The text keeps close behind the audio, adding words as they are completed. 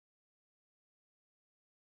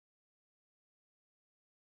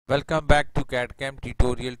Welcome back to CAD/CAM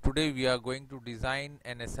tutorial. Today we are going to design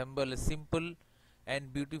and assemble a simple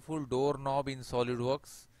and beautiful doorknob in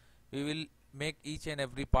SolidWorks. We will make each and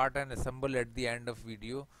every part and assemble at the end of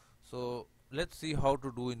video. So let's see how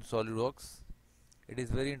to do in SolidWorks. It is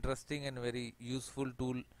very interesting and very useful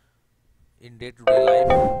tool in day-to-day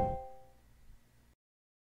life.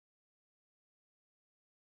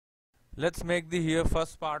 Let's make the here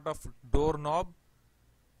first part of doorknob.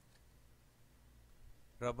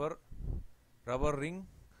 Rubber ring.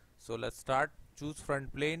 So let's start. Choose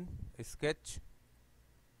front plane, sketch,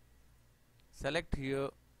 select here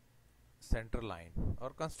center line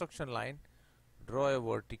or construction line, draw a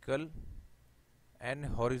vertical and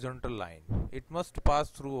horizontal line. It must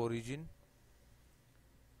pass through origin.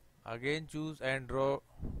 Again choose and draw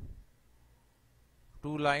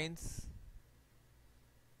two lines.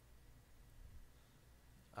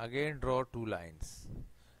 Again draw two lines.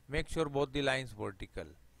 Make sure both the lines vertical.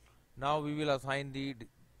 Now we will assign the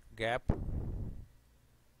gap.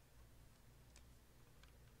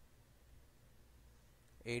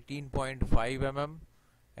 (18.5 mm)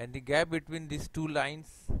 and the gap between these two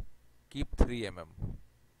lines keep 3 mm.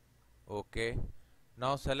 Okay.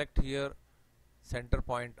 Now select here center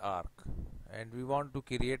point arc and we want to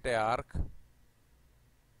create a arc.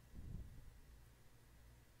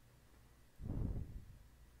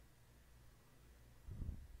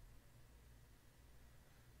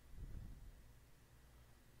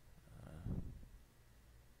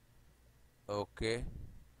 Okay.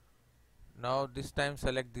 Now this time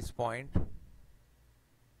select this point,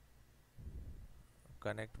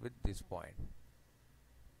 connect with this point,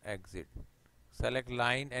 exit. Select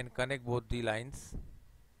line and connect both the lines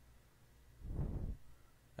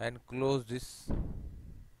and close this.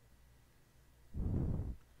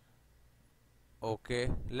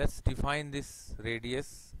 Okay, let's define this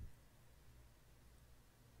radius.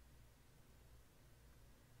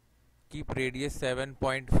 Keep radius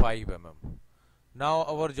 7.5 mm. Now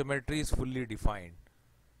our geometry is fully defined.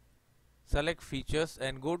 Select features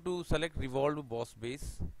and go to select revolved boss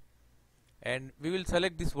base and we will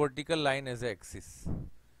select this vertical line as a axis.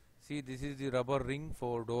 See, this is the rubber ring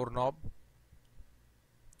for doorknob.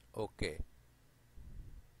 Okay.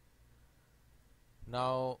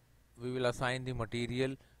 Now we will assign the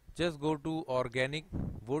material. Just go to organic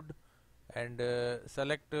wood and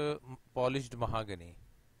select polished mahogany.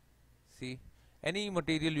 See, any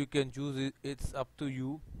material you can choose, it's up to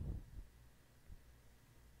you.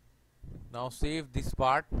 Now save this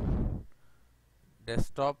part,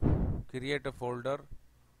 desktop, create a folder,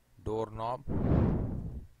 doorknob,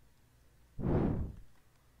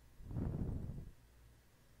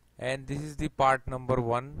 and this is the part number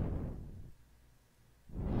 1,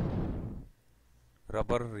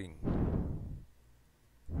 rubber ring,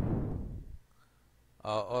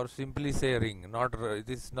 or simply say ring, not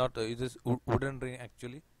this is not it is wooden ring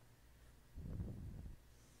actually.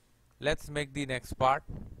 Let's make the next part.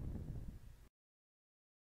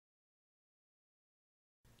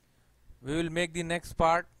 We will make the next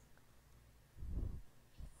part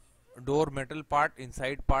door metal part,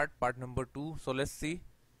 inside part number 2. So let's see.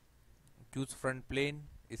 Choose front plane,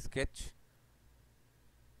 sketch,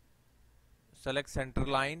 select center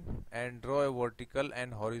line and draw a vertical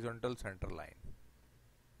and horizontal center line.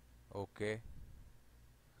 Okay.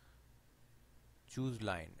 Choose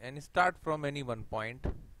line and start from any one point.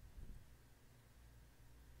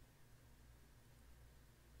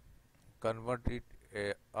 Convert it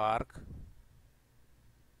a arc.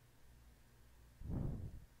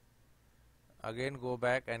 Again go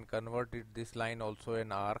back and convert it this line also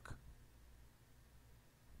an arc.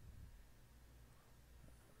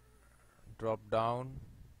 Drop down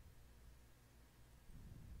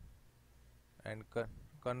and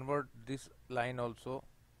convert this line also.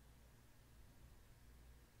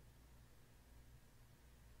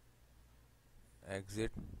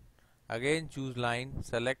 Exit. Again choose line,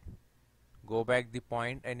 select, go back the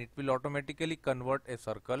point and it will automatically convert a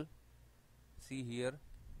circle. See here.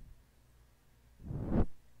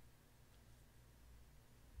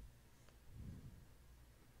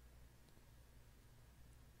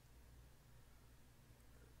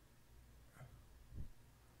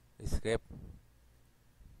 Escape.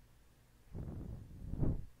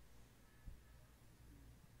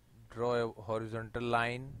 Draw a horizontal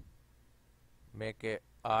line, make a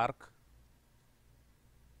arc,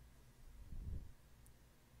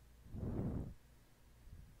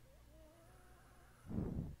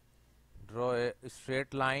 draw a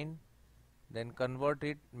straight line, then convert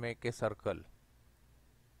it, make a circle,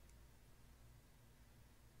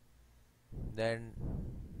 then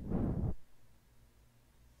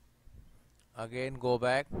Again go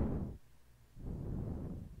back,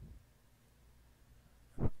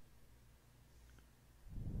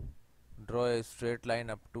 draw a straight line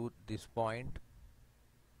up to this point,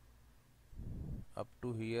 up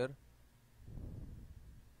to here,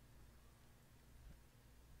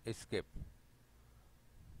 escape,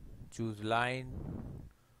 choose line,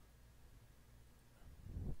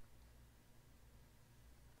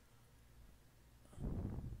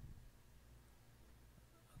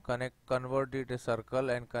 convert it a circle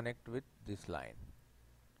and connect with this line.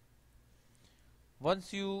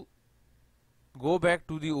 Once you go back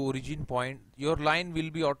to the origin point, your line will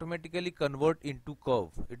be automatically convert into curve.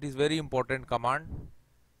 It is very important command.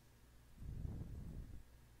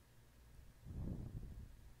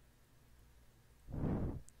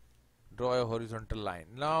 Draw a horizontal line.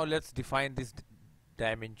 Now let's define these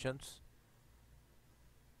dimensions.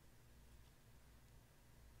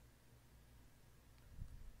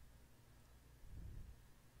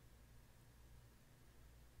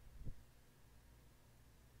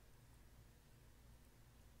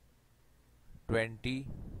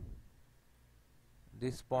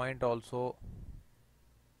 This point also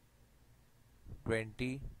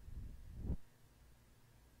 20.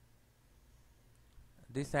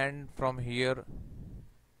 This end from here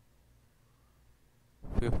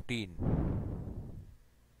 15.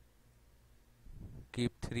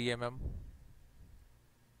 Keep 3 mm.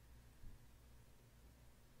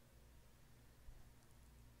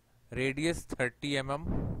 Radius 30 mm.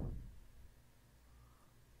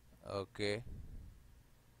 Okay.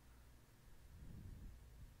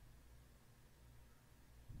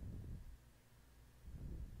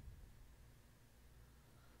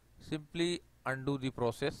 Simply undo the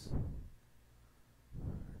process.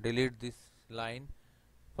 Delete this line.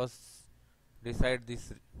 First decide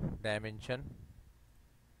this dimension.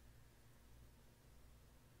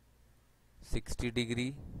 60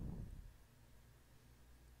 degree.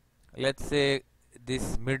 Let's say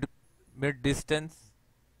this mid distance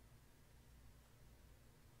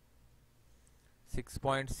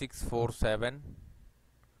 6.647.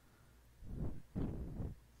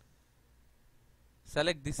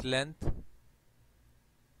 Select this length,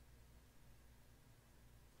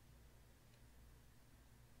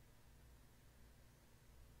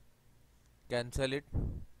 cancel it,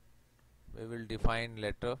 we will define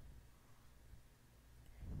later.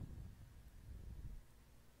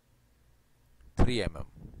 Mm.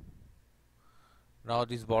 Now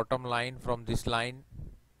this bottom line from this line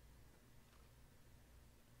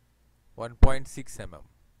 1.6 mm.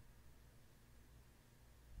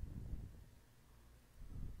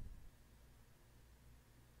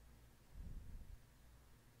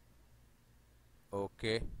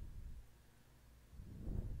 Okay.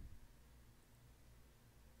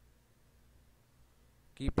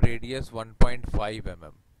 Keep radius 1.5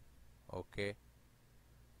 mm. Okay.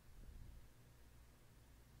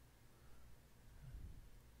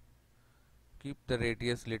 Keep the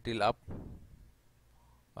radius little up,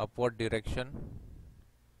 upward direction.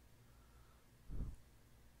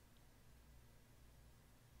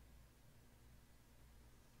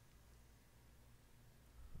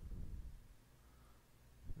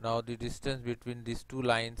 Now the distance between these two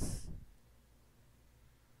lines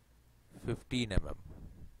 15 mm.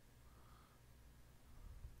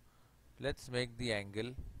 Let's make the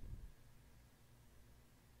angle.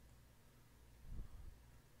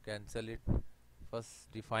 Cancel it.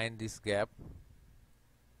 First define this gap.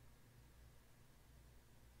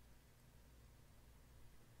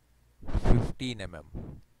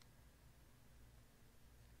 mm.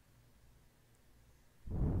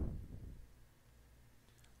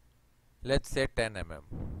 Let's say 10 mm.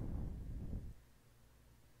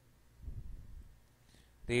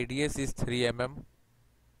 Radius is 3 mm.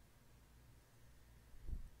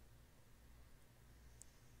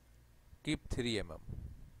 Keep 3 mm.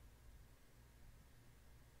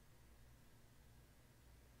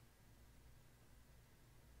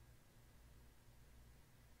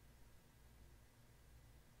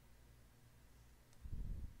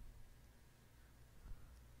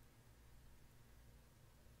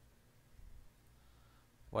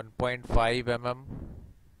 .5 mm.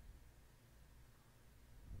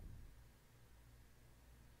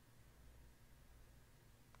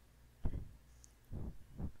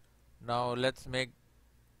 Now let's make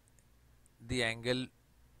the angle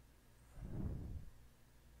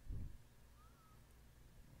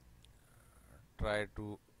try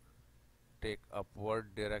to take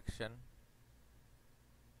upward direction.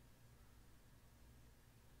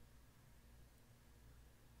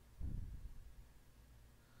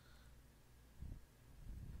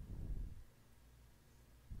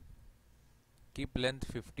 Keep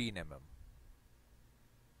length 15 mm.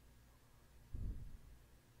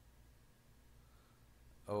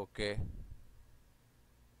 Okay.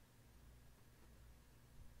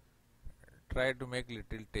 Try to make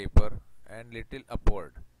little taper and little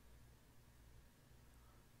upward.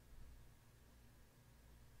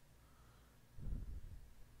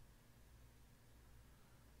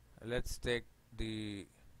 Let's take the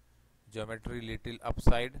geometry little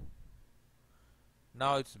upside.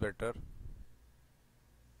 Now it's better.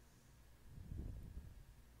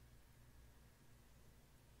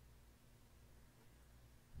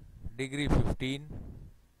 Degree 15.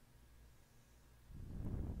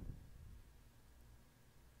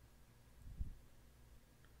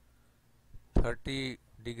 30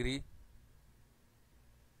 degree.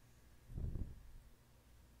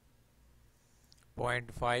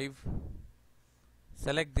 0.5.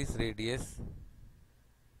 Select this radius.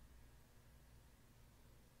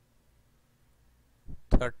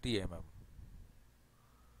 30 mm.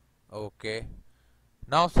 Okay.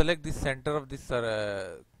 Now select the center of this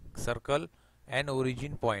circle and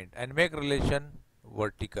origin point and make relation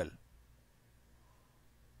vertical.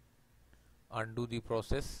 Undo the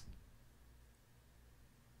process.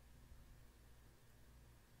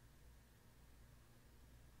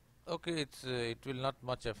 Okay, it will not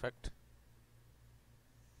much affect.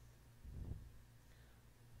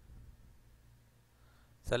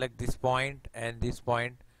 Select this point and this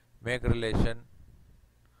point, make relation.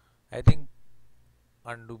 I think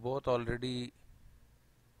undo both already.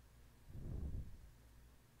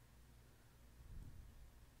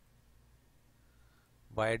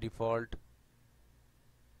 By default.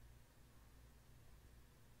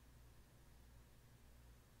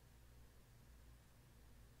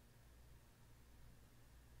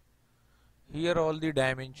 Here all the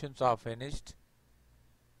dimensions are finished.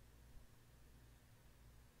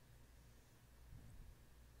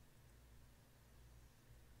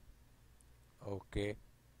 Okay.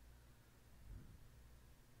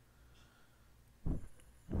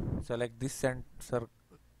 Select this center.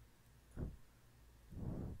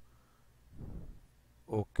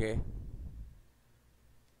 Okay.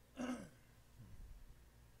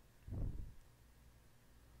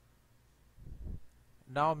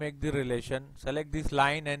 Now make the relation. Select this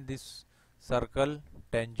line and this circle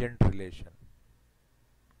tangent relation.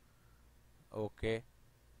 Okay.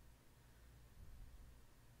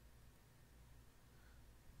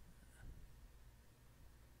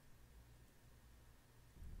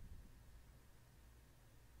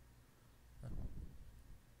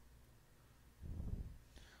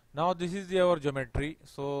 Now this is our geometry.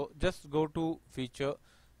 So just go to feature,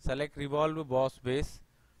 select revolve boss base,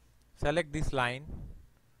 select this line.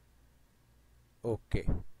 Okay.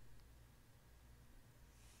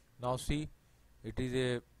 Now see, it is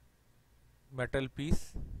a metal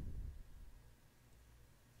piece.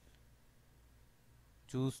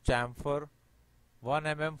 Choose chamfer 1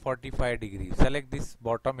 mm 45 degrees. Select this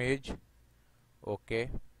bottom edge. Okay.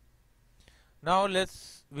 Now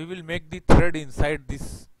we will make the thread inside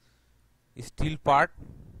this steel part.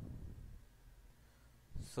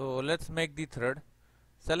 So let's make the thread.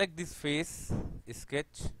 Select this face,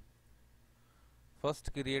 sketch.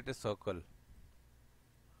 First create a circle.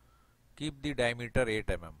 Keep the diameter 8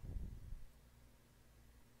 mm.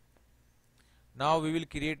 Now we will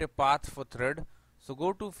create a path for thread. So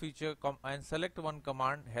go to feature and select one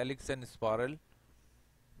command, helix and spiral,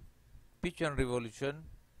 pitch and revolution,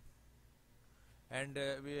 and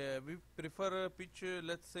we prefer pitch,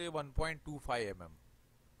 let's say 1.25 mm.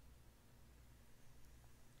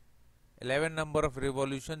 11 number of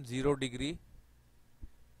revolution, 0 degree.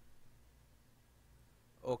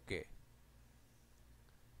 Okay.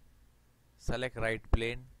 Select right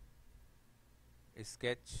plane,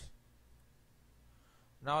 sketch.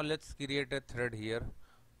 Now let's create a thread here,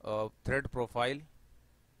 thread profile.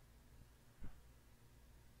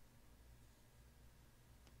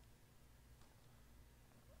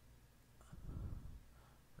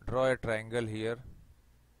 Draw a triangle here.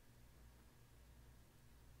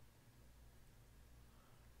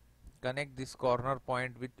 Connect this corner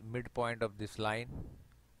point with midpoint of this line.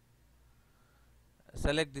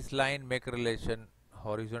 Select this line, make relation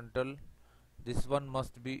horizontal. This one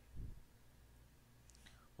must be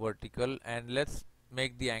vertical, and let's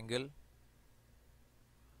make the angle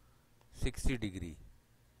 60 degree.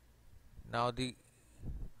 Now the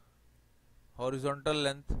horizontal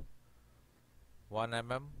length 1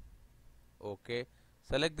 mm. Okay.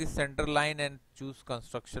 Select this center line and choose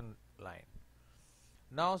construction line.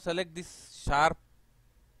 Now select this sharp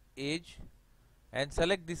edge and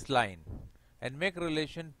select this line and make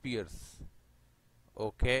relation pierce.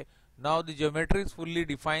 Okay. Now the geometry is fully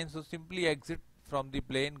defined, so simply exit from the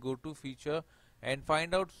plane, go to feature and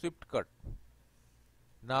find out swept cut.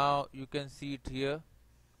 Now you can see it here.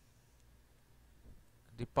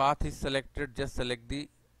 The path is selected, just select the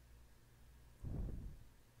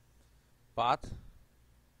path.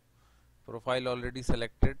 Profile already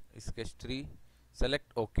selected, sketch 3,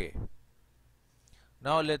 select OK.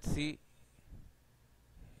 Now let's see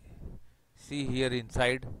here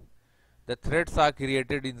inside. The threads are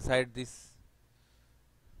created inside this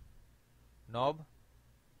knob.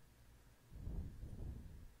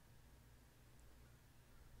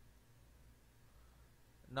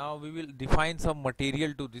 Now we will define some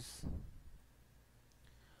material to this.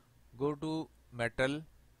 Go to metal,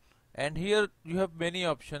 and here you have many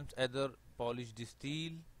options, either polished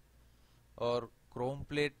steel or chrome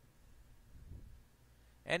plate.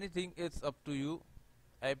 Anything is up to you.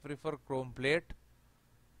 I prefer chrome plate.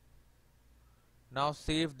 Now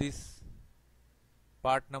save this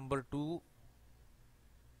part number 2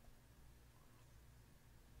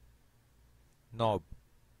 knob.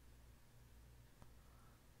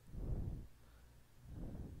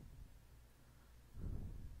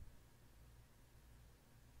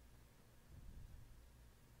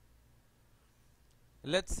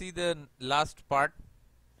 Let's see the last part,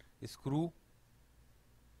 screw.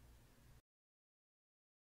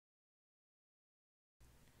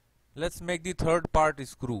 Let's make the third part,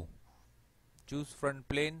 screw. Choose front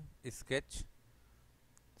plane, sketch,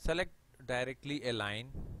 select directly a line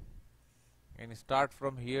and start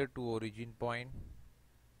from here to origin point.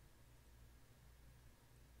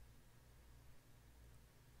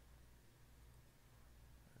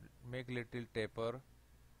 Make little taper.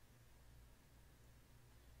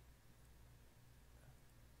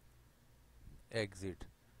 Exit.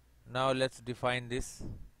 Now let's define this.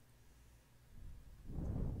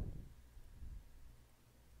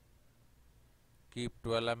 Keep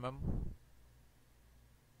 12 mm.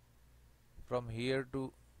 From here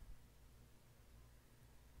to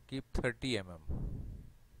keep 30 mm.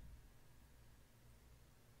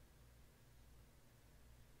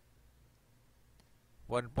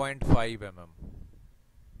 .5 mm.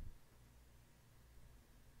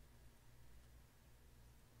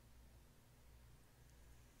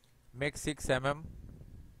 Make 6 mm.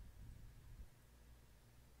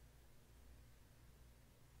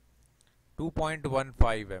 2.15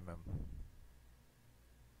 mm.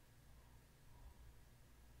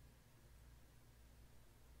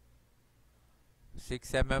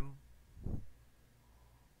 6 mm.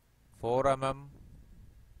 4 mm.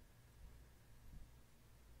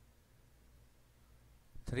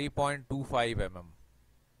 3.25 mm.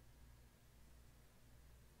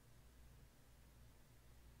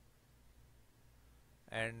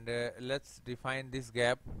 And let's define this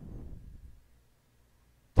gap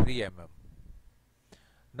 3 mm.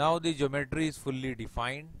 Now the geometry is fully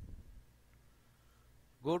defined.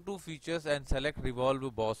 Go to features and select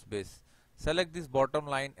revolve boss base. Select this bottom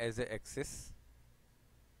line as a axis.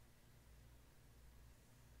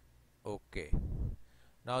 OK.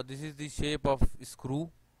 Now this is the shape of screw.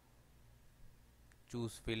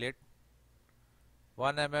 Choose fillet.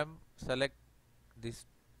 1 mm. Select these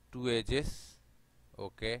two edges.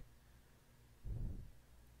 OK.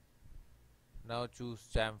 Now choose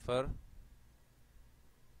chamfer.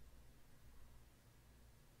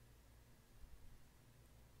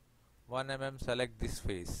 1 mm. Select this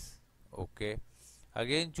face. OK.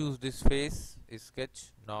 Again choose this face,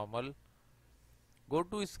 sketch, normal. Go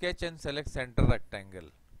to sketch and select center rectangle.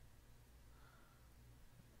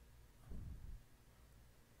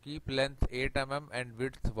 Keep length 8 mm and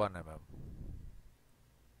width 1 mm.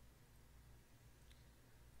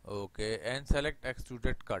 OK, and select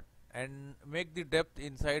extruded cut and make the depth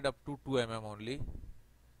inside up to 2 mm only.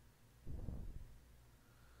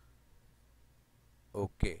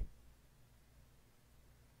 OK.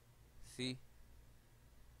 See.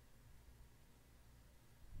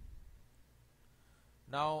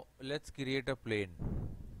 Now let's create a plane.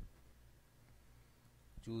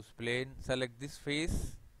 Choose plane, select this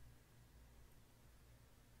face.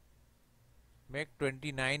 Make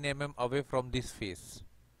 29 mm away from this face.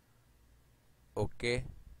 OK.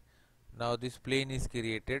 Now this plane is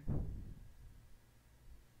created.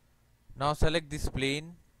 Now select this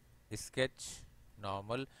plane, sketch,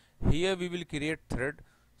 normal. Here we will create thread.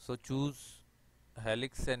 So choose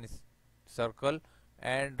helix and circle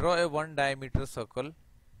and draw a 1 diameter circle.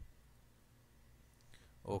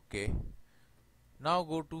 OK. Now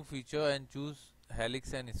go to feature and choose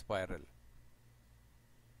helix and spiral.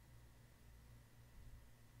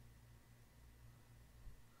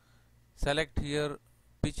 Select here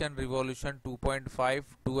pitch and revolution 2.5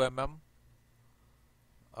 2 mm.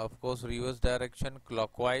 Of course, reverse direction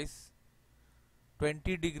clockwise,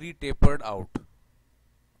 20-degree tapered out.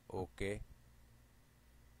 Okay.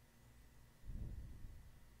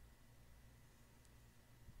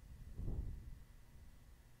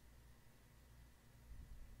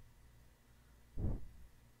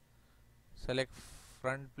 Select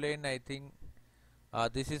front plane. I think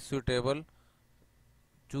this is suitable.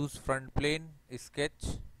 Choose front plane,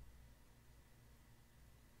 sketch,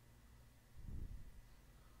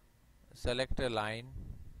 select a line,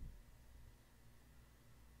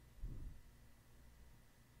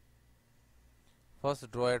 first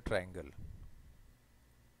draw a triangle,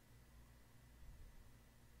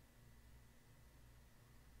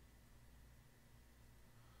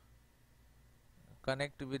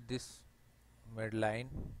 connect with this midline,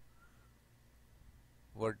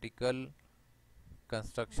 vertical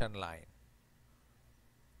construction line.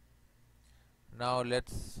 Now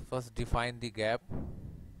let's first define the gap,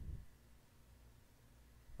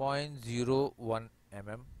 0.01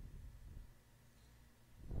 mm.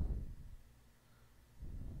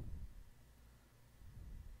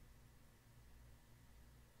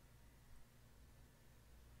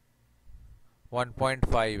 .5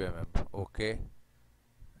 mm. Okay.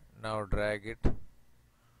 Now drag it.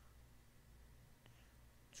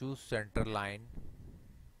 Choose center line.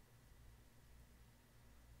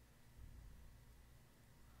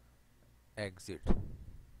 Exit.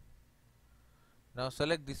 Now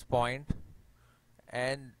select this point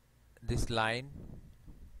and this line.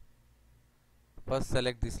 First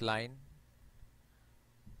select this line,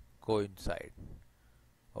 coincide.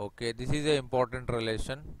 Okay, this is an important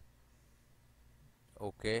relation.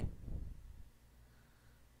 Okay.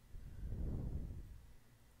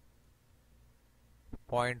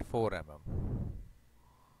 .4 mm.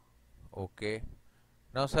 Okay.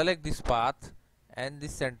 Now select this path and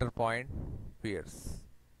this center point pierce.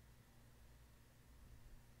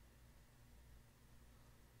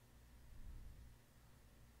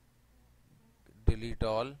 Delete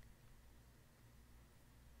all.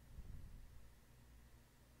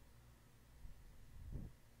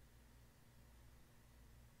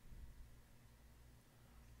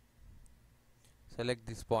 Select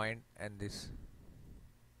this point and this.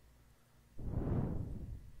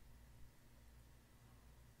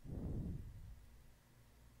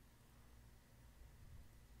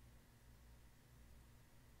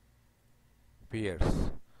 Pierce.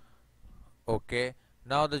 Okay.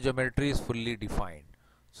 Now the geometry is fully defined.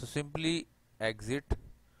 So simply exit,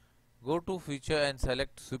 go to feature and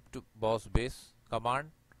select shift boss base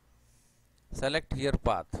command. Select here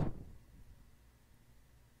path.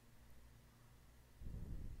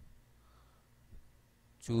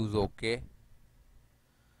 Choose OK.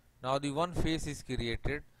 Now the one face is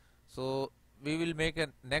created. So we will make a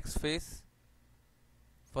next face.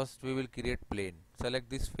 First we will create plane. Select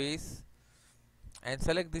this face and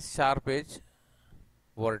select this sharp edge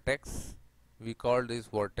vertex. We call this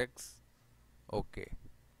vertex. Okay.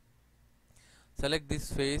 Select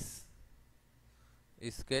this face,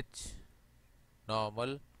 sketch,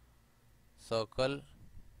 normal, circle,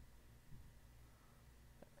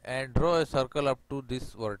 and draw a circle up to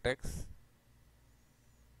this vertex.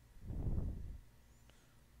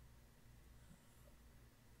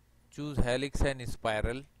 Choose helix and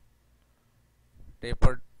spiral,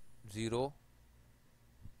 tapered 0.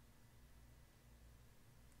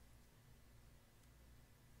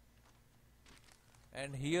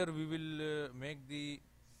 And here we will make the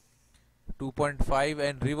 2.5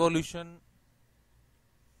 and revolution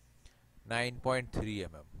 9.3 mm.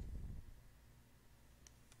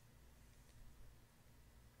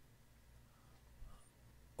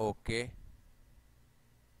 Okay.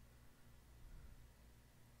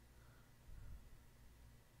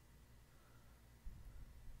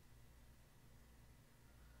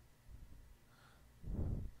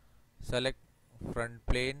 Select front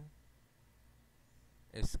plane,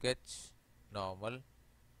 sketch, normal,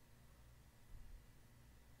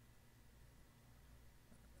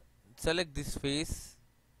 select this face,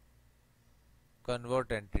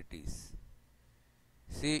 convert entities.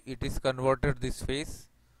 See, it is converted this face.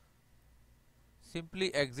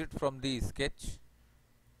 Simply exit from the sketch,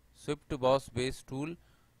 shift boss base tool.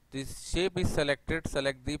 This shape is selected,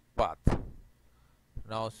 select the path.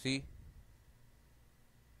 Now see,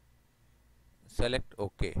 select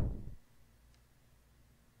OK.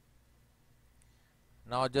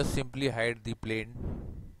 Now just simply hide the plane.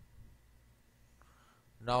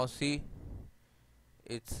 Now see,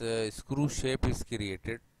 its screw shape is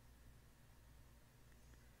created.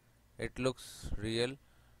 It looks real.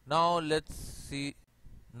 Now let's see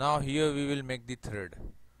Now here we will make the thread.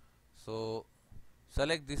 So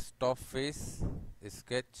select this top face,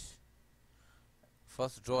 sketch.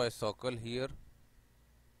 First draw a circle here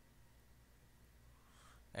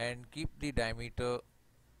and keep the diameter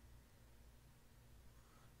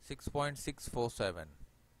 6.647.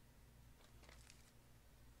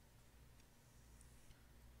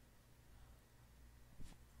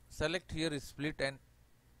 Select here split and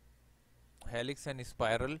helix and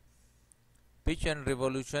spiral. Pitch and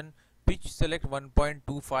revolution. Pitch select 1.25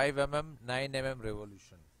 mm, 9 mm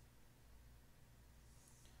revolution.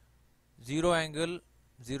 0 angle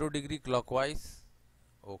 0 degree clockwise.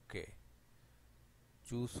 OK.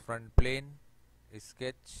 Choose front plane,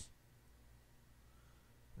 sketch.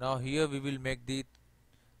 Now here we will make the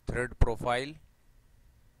thread profile.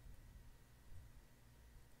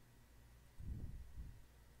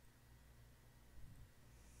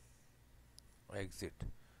 Exit.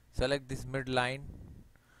 Select this midline,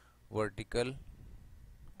 vertical,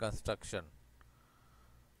 construction.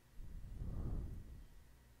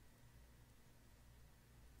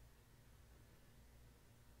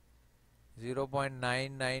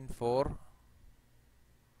 .994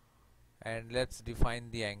 and let's define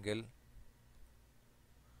the angle.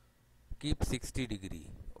 Keep 60 degree.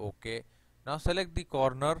 OK. Now select the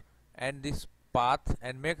corner and this path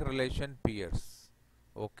and make relation pierce.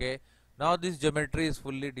 OK. Now this geometry is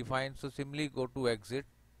fully defined, so simply go to exit.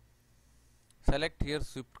 Select here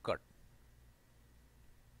swift cut.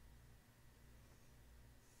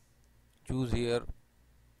 Choose here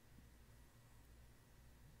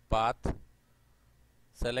path.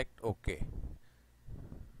 Select OK.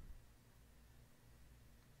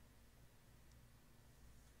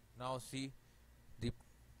 Now see the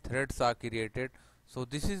threads are created. So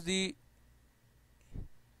this is the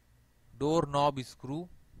door knob screw.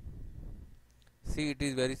 See, it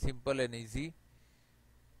is very simple and easy.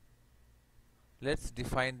 Let's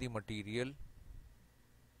define the material.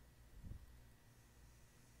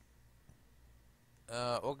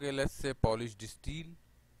 Okay, let's say polished steel.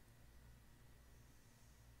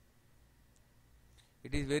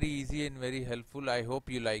 It is very easy and very helpful. I hope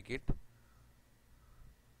you like it.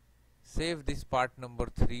 Save this part number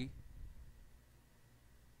 3,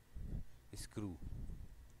 screw.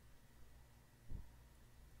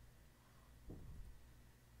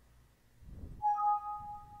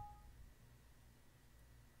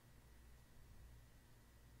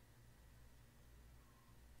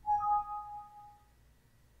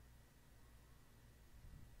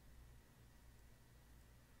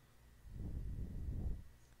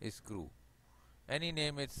 Screw. Any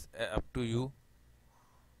name, it's up to you.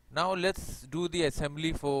 Now let's do the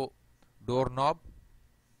assembly for doorknob.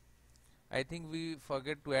 I think we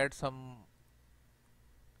forget to add some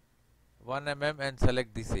 1 mm and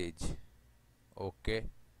select this edge. OK.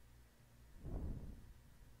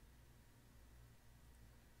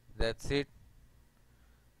 That's it.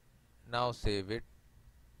 Now save it.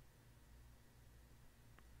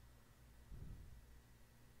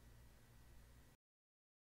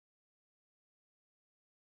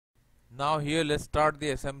 Now here let's start the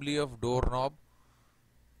assembly of doorknob.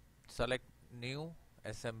 Select new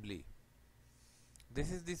assembly.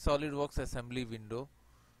 This is the Solidworks assembly window.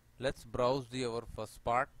 Let's browse our first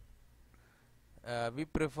part. We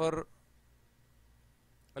prefer,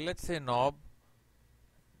 let's say, knob,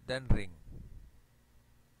 then ring.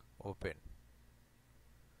 Open.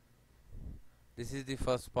 This is the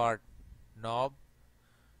first part, knob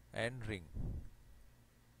and ring.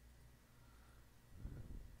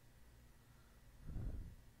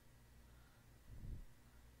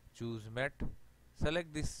 Choose mat.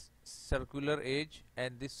 Select this circular edge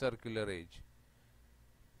and this circular edge.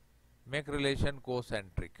 Make relation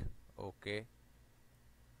concentric. OK.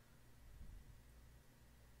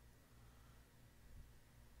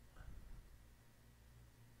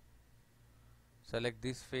 Select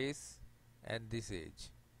this face and this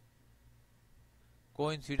edge.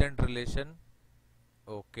 Coincident relation.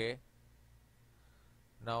 OK.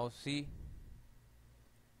 Now see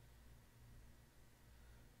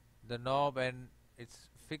the knob and it's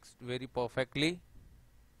fixed very perfectly.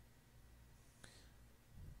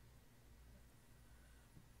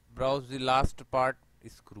 Browse the last part,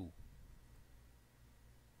 screw.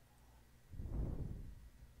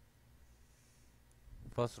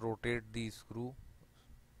 First rotate the screw,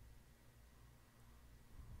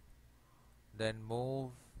 then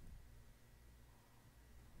move,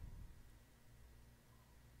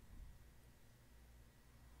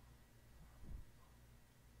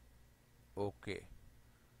 OK.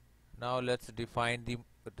 Now let's define the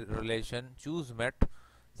relation. Choose mat.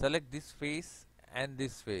 Select this face and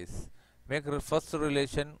this face. Make first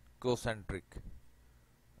relation concentric.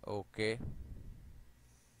 Okay.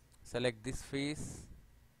 Select this face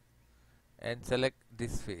and select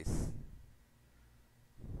this face.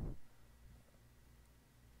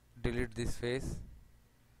 Delete this face.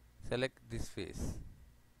 Select this face.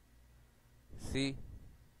 See,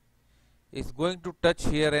 it's going to touch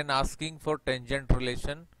here and asking for tangent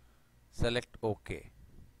relation. Select OK.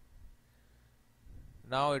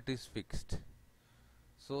 Now it is fixed.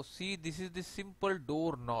 So see, this is the simple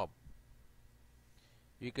door knob.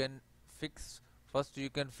 You can fix, first you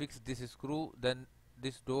can fix this screw, then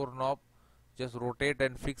this door knob, just rotate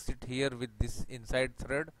and fix it here with this inside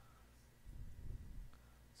thread.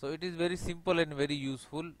 So it is very simple and very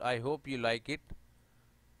useful. I hope you like it.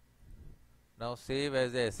 Now save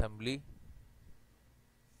as a assembly.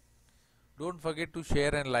 Don't forget to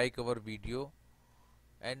share and like our video,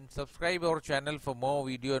 and subscribe our channel for more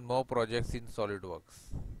video and more projects in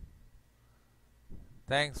SolidWorks.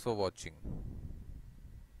 Thanks for watching.